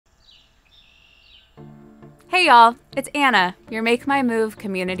Hey y'all, it's Anna, your Make My Move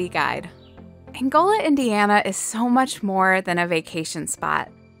community guide. Angola, Indiana is so much more than a vacation spot.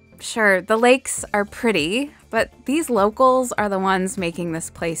 Sure, the lakes are pretty, but these locals are the ones making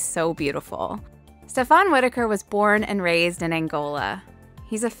this place so beautiful. Stefan Whitaker was born and raised in Angola.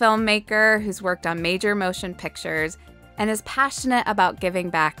 He's a filmmaker who's worked on major motion pictures and is passionate about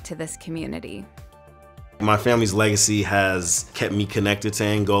giving back to this community. My family's legacy has kept me connected to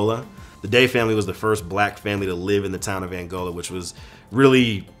Angola. The Day family was the first black family to live in the town of Angola, which was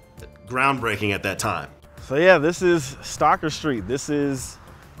really groundbreaking at that time. So yeah, this is Stalker Street. This is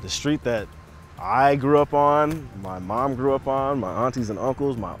the street that I grew up on, my mom grew up on, my aunties and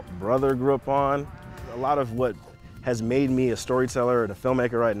uncles, my brother grew up on. A lot of what has made me a storyteller and a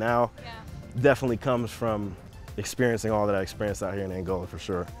filmmaker right now definitely comes from experiencing all that I experienced out here in Angola, for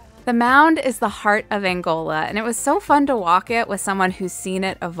sure. The mound is the heart of Angola, and it was so fun to walk it with someone who's seen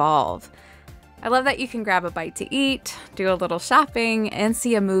it evolve. I love that you can grab a bite to eat, do a little shopping, and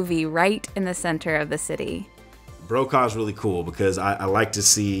see a movie right in the center of the city. Brokaw is really cool because I like to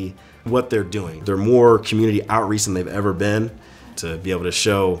see what they're doing. They're more community outreach than they've ever been. To be able to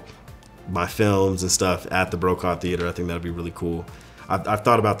show my films and stuff at the Brokaw Theater, I think that'd be really cool. I've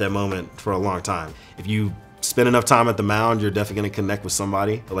thought about that moment for a long time. If you spend enough time at the mound, you're definitely gonna connect with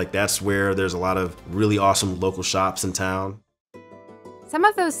somebody. Like, that's where there's a lot of really awesome local shops in town. Some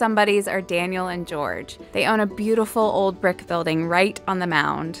of those somebodies are Daniel and George. They own a beautiful old brick building right on the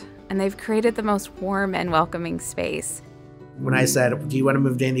mound, and they've created the most warm and welcoming space. When I said, do you want to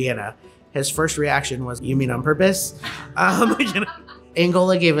move to Indiana? His first reaction was, you mean on purpose?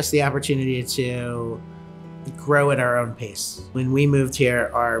 Angola gave us the opportunity to grow at our own pace. When we moved here,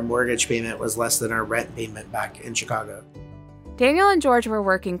 our mortgage payment was less than our rent payment back in Chicago. Daniel and George were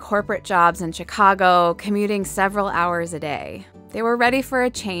working corporate jobs in Chicago, commuting several hours a day. They were ready for a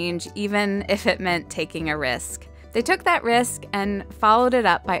change, even if it meant taking a risk. They took that risk and followed it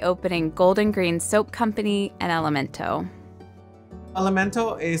up by opening Golden Green Soap Company and Elemento.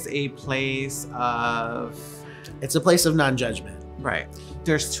 Elemento is a place of... It's a place of non-judgment. Right.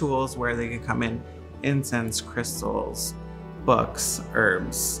 There's tools where they can come in. Incense, crystals, books,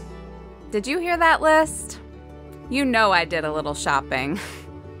 herbs. Did you hear that list? You know I did a little shopping.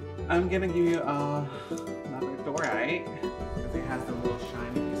 I'm gonna give you another dorite. It has the little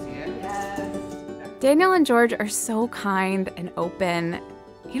shine, if you see it. Yes. Daniel and George are so kind and open.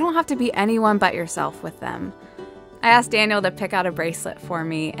 You don't have to be anyone but yourself with them. I asked Daniel to pick out a bracelet for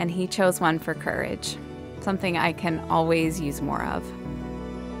me, and he chose one for courage, something I can always use more of.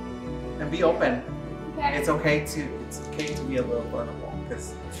 And be open. Okay. It's okay to be a little vulnerable,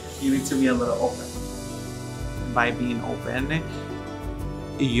 because you need to be a little open. By being open,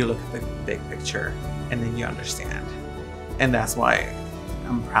 you look at the big picture and then you understand. And that's why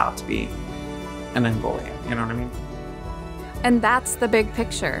I'm proud to be an Angolian, you know what I mean? And that's the big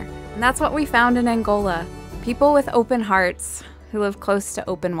picture. And that's what we found in Angola. People with open hearts who live close to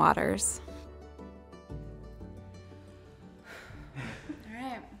open waters.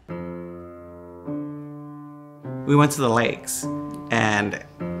 We went to the lakes, and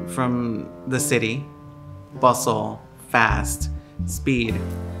from the city, bustle, fast, speed,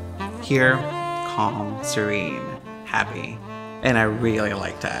 here, calm, serene, happy. And I really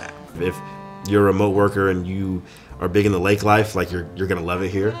like that. If you're a remote worker and you are big in the lake life, like you're gonna love it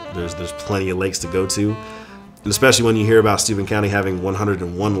here. There's plenty of lakes to go to. And especially when you hear about Steuben County having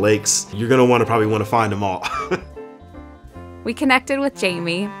 101 lakes, you're gonna probably want to find them all. We connected with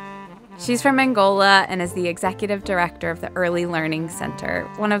Jamie. She's from Angola and is the executive director of the Early Learning Center,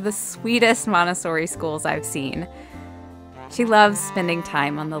 one of the sweetest Montessori schools I've seen. She loves spending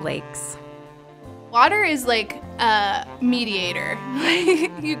time on the lakes. Water is like a mediator.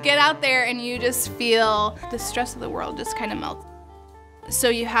 You get out there and you just feel the stress of the world just kind of melt. So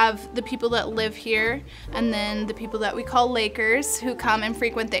you have the people that live here, and then the people that we call Lakers, who come and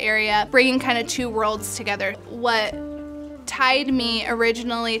frequent the area, bringing kind of two worlds together. What tied me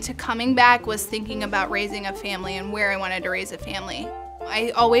originally to coming back was thinking about raising a family and where I wanted to raise a family.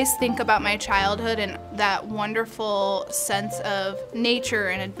 I always think about my childhood and that wonderful sense of nature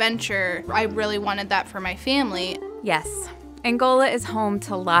and adventure. I really wanted that for my family. Yes, Angola is home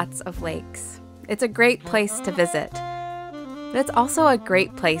to lots of lakes. It's a great place to visit, but it's also a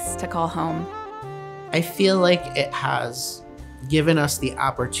great place to call home. I feel like it has given us the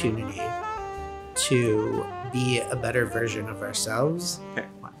opportunity to be a better version of ourselves. Okay,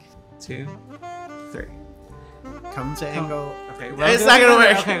 1, 2, 3. Come to Angola. Okay, well, it's not gonna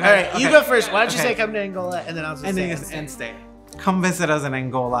work. Okay, all right, okay. you go first. Why don't you say come to Angola, and then I'll just say and stay. Come visit us in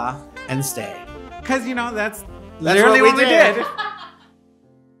Angola. And stay. Because, you know, that's literally what we did.